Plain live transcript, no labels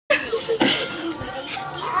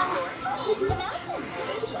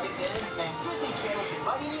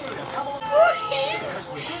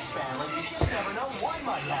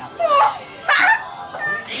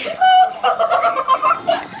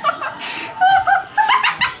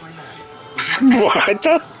What?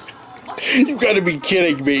 You gotta be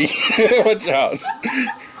kidding me. Watch out.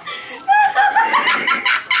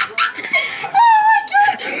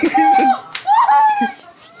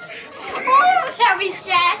 Heavy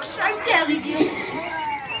sex, I'm telling you.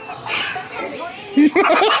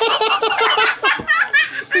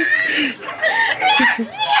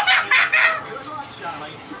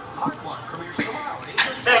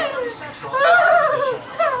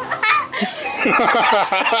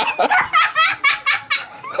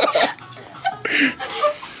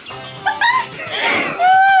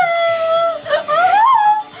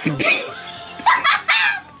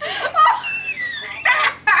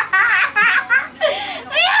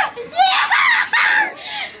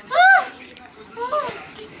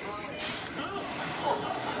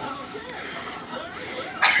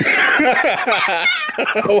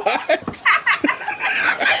 What?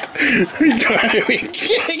 You gotta be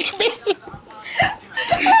kidding me.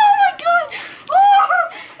 Oh my god! Oh!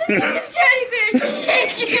 The teddy bear just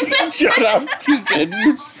shaking. Shut up, Tegan.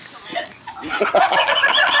 You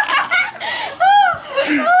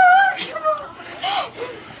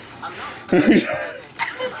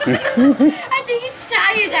I think it's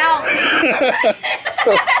tired out.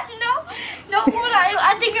 No more.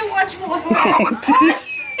 I think it wants more.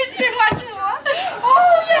 It's gonna watch more.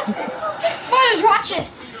 Oh yes. Mother's watch it.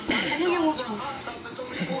 I think it wants more.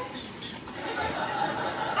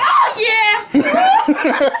 Oh yeah.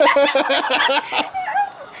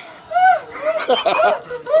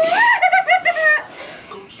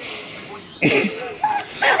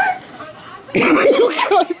 You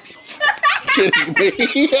gotta be kidding me.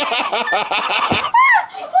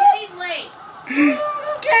 He's late.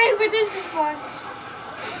 Okay, but this is fun.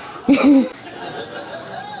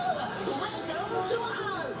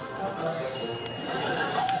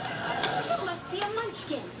 Must be a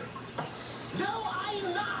munchkin. No, I'm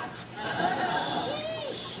not.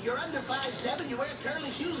 Sheesh, you're under 5'7", you wear curly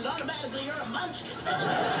shoes, and automatically you're a munchkin.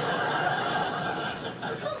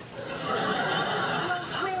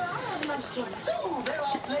 Where are all the munchkins? Oh, they're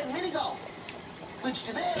all playing mini golf, which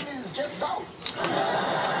to them is just golf. But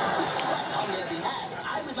on their behalf,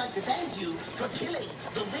 I would like to thank you for killing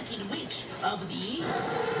the wicked witch of the east.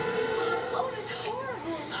 Oh, that's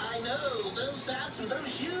horrible. I know, those socks with those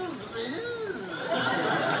shoes. Ew.